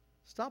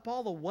 Stop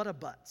all the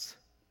what-a-buts.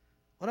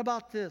 What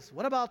about this?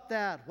 What about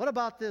that? What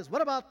about this?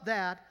 What about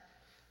that?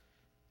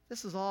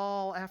 This is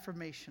all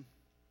affirmation.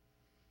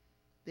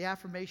 The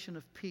affirmation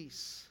of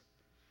peace.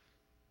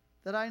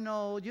 That I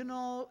know,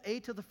 A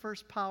to the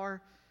first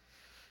power.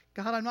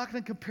 God, I'm not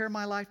going to compare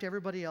my life to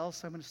everybody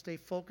else. I'm going to stay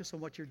focused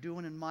on what you're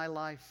doing in my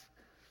life.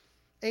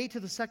 A to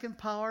the second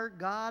power.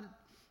 God,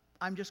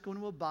 I'm just going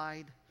to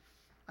abide.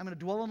 I'm going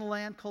to dwell in the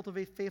land,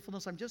 cultivate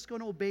faithfulness. I'm just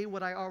going to obey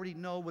what I already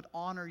know would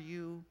honor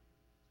you.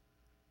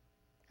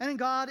 And in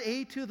God,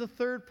 A to the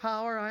third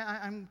power,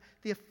 I'm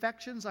the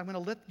affections. I'm going to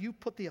let you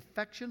put the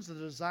affections, the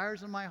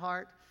desires in my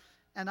heart.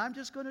 And I'm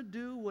just going to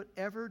do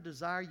whatever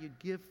desire you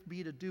give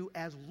me to do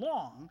as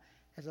long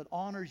as it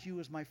honors you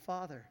as my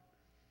Father.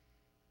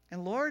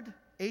 And Lord,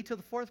 A to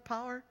the fourth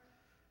power,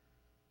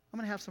 I'm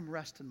going to have some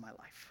rest in my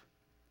life.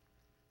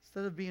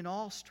 Instead of being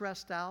all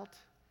stressed out,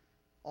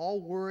 all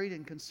worried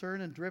and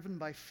concerned and driven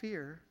by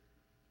fear,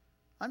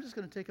 I'm just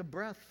going to take a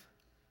breath.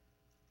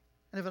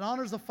 And if it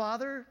honors the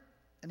Father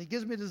and He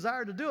gives me a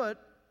desire to do it,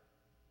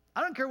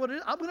 I don't care what it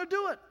is, I'm going to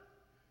do it.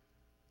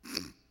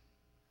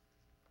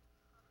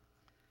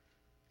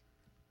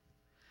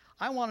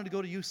 I wanted to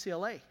go to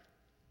UCLA,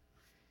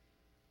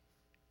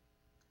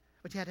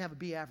 but you had to have a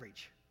B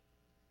average.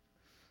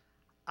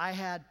 I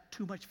had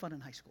too much fun in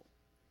high school.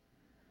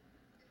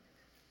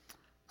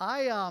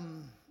 I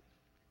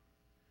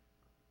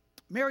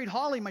married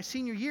Holly my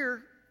senior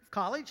year of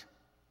college.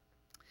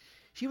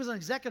 She was an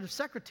executive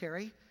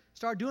secretary,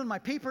 started doing my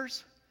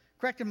papers,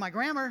 correcting my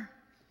grammar.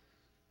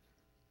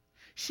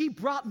 She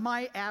brought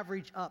my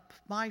average up.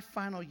 My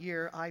final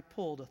year, I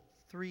pulled a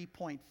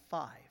 3.5.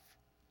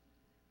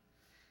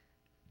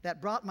 That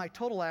brought my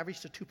total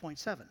average to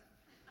 2.7.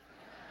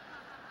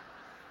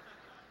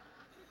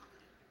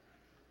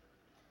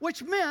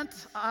 Which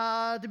meant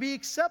to be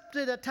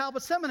accepted at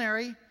Talbot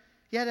Seminary,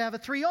 you had to have a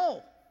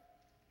 3.0.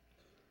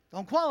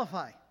 Don't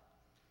qualify.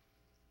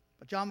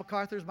 But John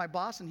MacArthur is my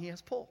boss, and he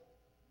has pull.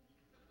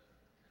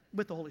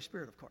 With the Holy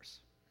Spirit, of course.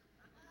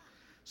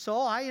 So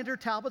I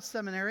entered Talbot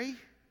Seminary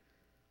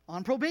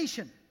on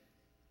probation.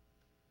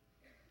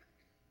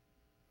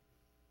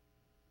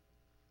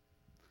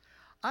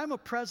 I'm a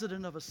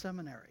president of a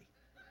seminary.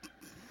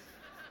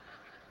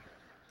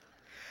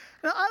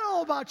 Now, I don't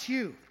know about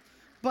you,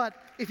 but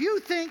if you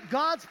think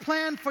God's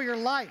plan for your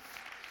life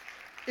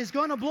is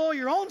going to blow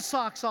your own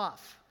socks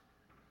off,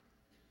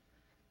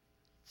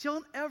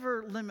 Don't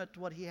ever limit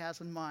what He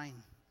has in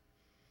mind.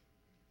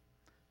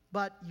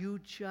 But you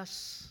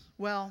just,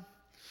 well,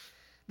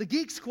 the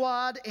Geek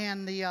Squad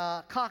and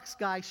the Cox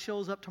guy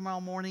shows up tomorrow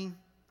morning.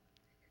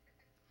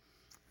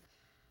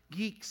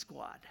 Geek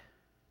Squad.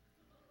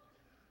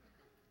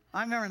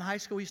 I remember in high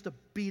school we used to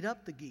beat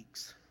up the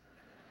geeks.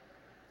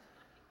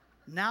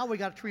 Now we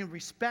got to treat them with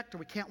respect or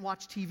we can't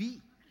watch TV.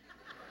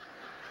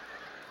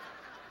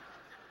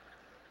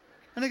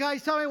 And the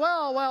guys tell me,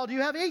 well, do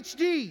you have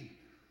HD?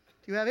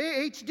 Do you have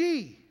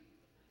HD? Do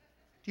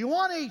you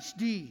want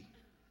HD?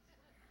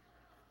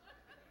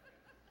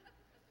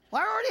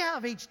 Well, I already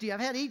have HD. I've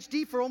had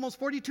HD for almost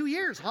 42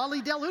 years.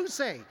 Holly Del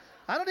Husse.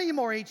 I don't need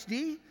more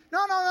HD.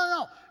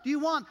 No. Do you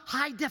want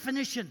high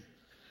definition?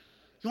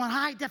 You want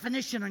high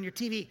definition on your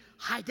TV?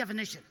 High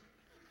definition.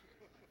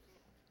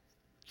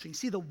 So you can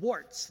see the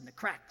warts and the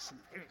cracks. And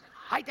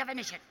high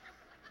definition.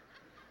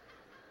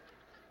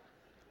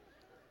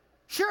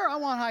 Sure, I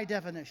want high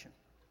definition.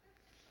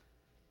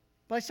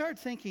 But I started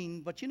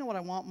thinking, but you know what I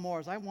want more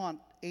is I want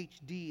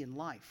HD in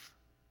life.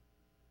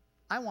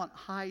 I want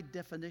high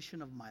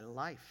definition of my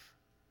life.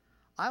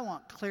 I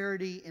want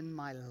clarity in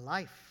my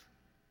life.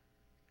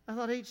 I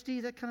thought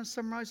HD, that kind of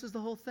summarizes the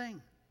whole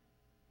thing.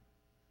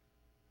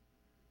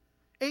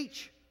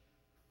 H.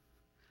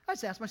 I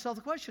just asked myself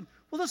the question,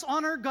 will this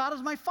honor God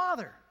as my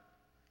Father?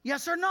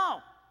 Yes or no?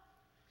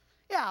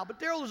 Yeah, but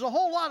there's a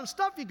whole lot of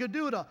stuff you could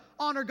do to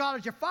honor God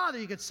as your Father.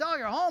 You could sell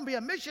your home, be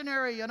a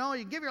missionary, you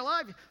can give your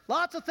life.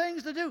 Lots of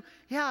things to do.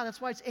 Yeah,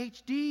 that's why it's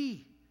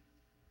HD.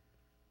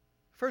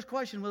 First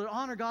question, will it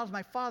honor God as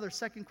my Father?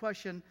 Second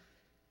question,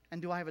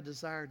 and do I have a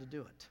desire to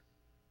do it?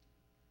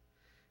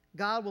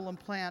 God will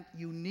implant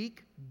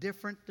unique,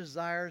 different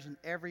desires in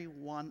every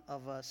one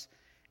of us.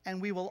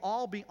 And we will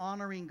all be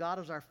honoring God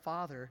as our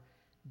Father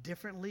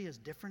differently, as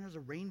different as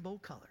the rainbow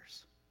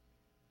colors.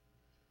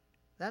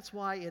 That's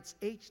why it's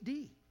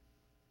HD.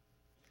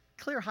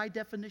 Clear, high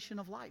definition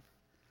of life.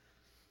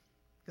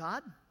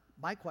 God,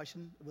 my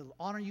question, will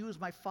honor you as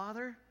my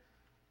Father?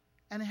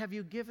 And have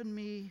you given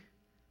me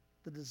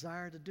the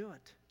desire to do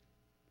it?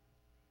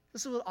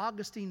 This is what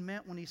Augustine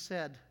meant when he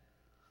said,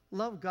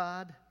 love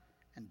God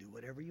and do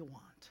whatever you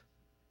want.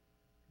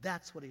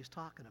 That's what he's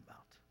talking about.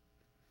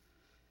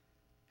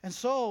 And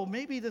so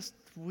maybe this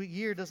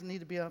year doesn't need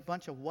to be a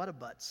bunch of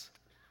whatabuts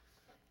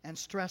and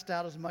stressed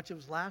out as much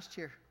as last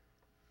year.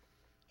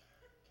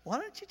 Why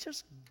don't you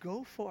just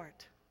go for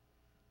it?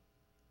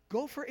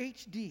 Go for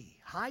HD,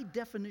 high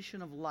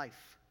definition of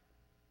life.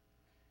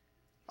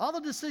 All the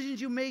decisions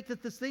you make,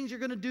 that the things you're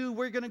going to do,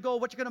 where you're going to go,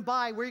 what you're going to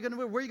buy, where you're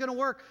going to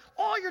work,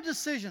 all your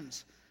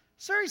decisions.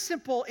 It's very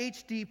simple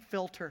HD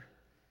filter.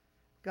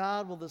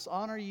 God, will this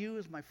honor you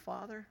as my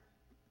Father?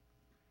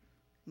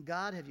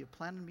 God, have you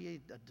planted me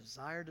a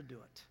desire to do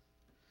it?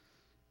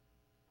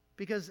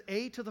 Because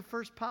A to the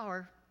first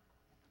power,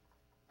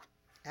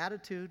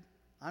 attitude,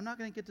 I'm not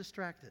going to get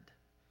distracted.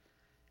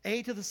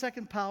 A to the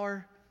second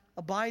power,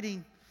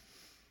 abiding,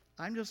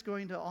 I'm just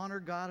going to honor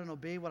God and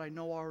obey what I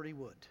know already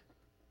would.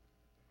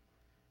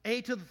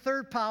 A to the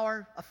third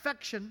power,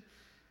 affection,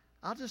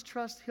 I'll just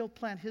trust He'll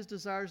plant His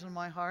desires in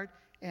my heart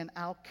and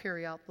I'll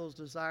carry out those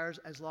desires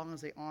as long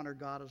as they honor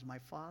God as my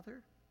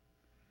Father.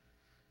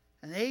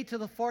 And A to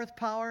the fourth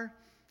power,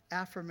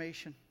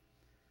 affirmation.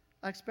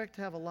 I expect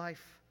to have a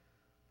life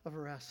of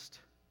rest.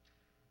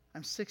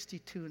 I'm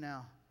 62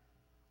 now.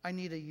 I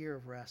need a year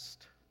of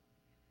rest.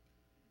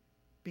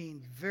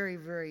 Being very,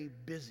 very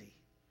busy,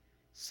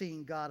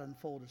 seeing God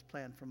unfold His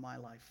plan for my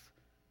life.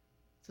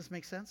 Does this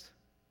make sense?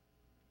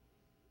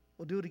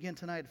 We'll do it again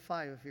tonight at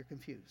 5 if you're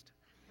confused.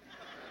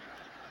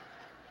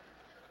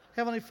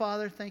 Heavenly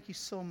Father, thank you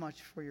so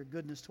much for your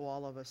goodness to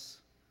all of us.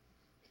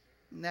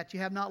 And that you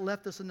have not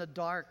left us in the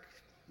dark,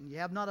 and you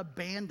have not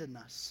abandoned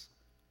us.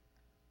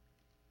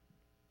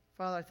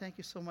 Father, I thank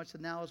you so much that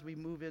now as we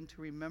move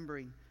into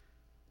remembering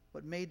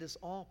what made this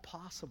all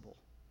possible,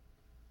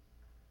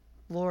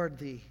 Lord,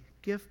 the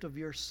gift of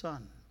your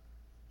Son,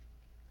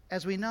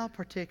 as we now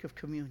partake of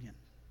communion,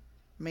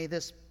 may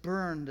this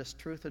burn this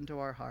truth into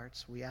our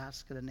hearts, we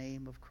ask in the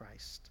name of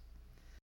Christ.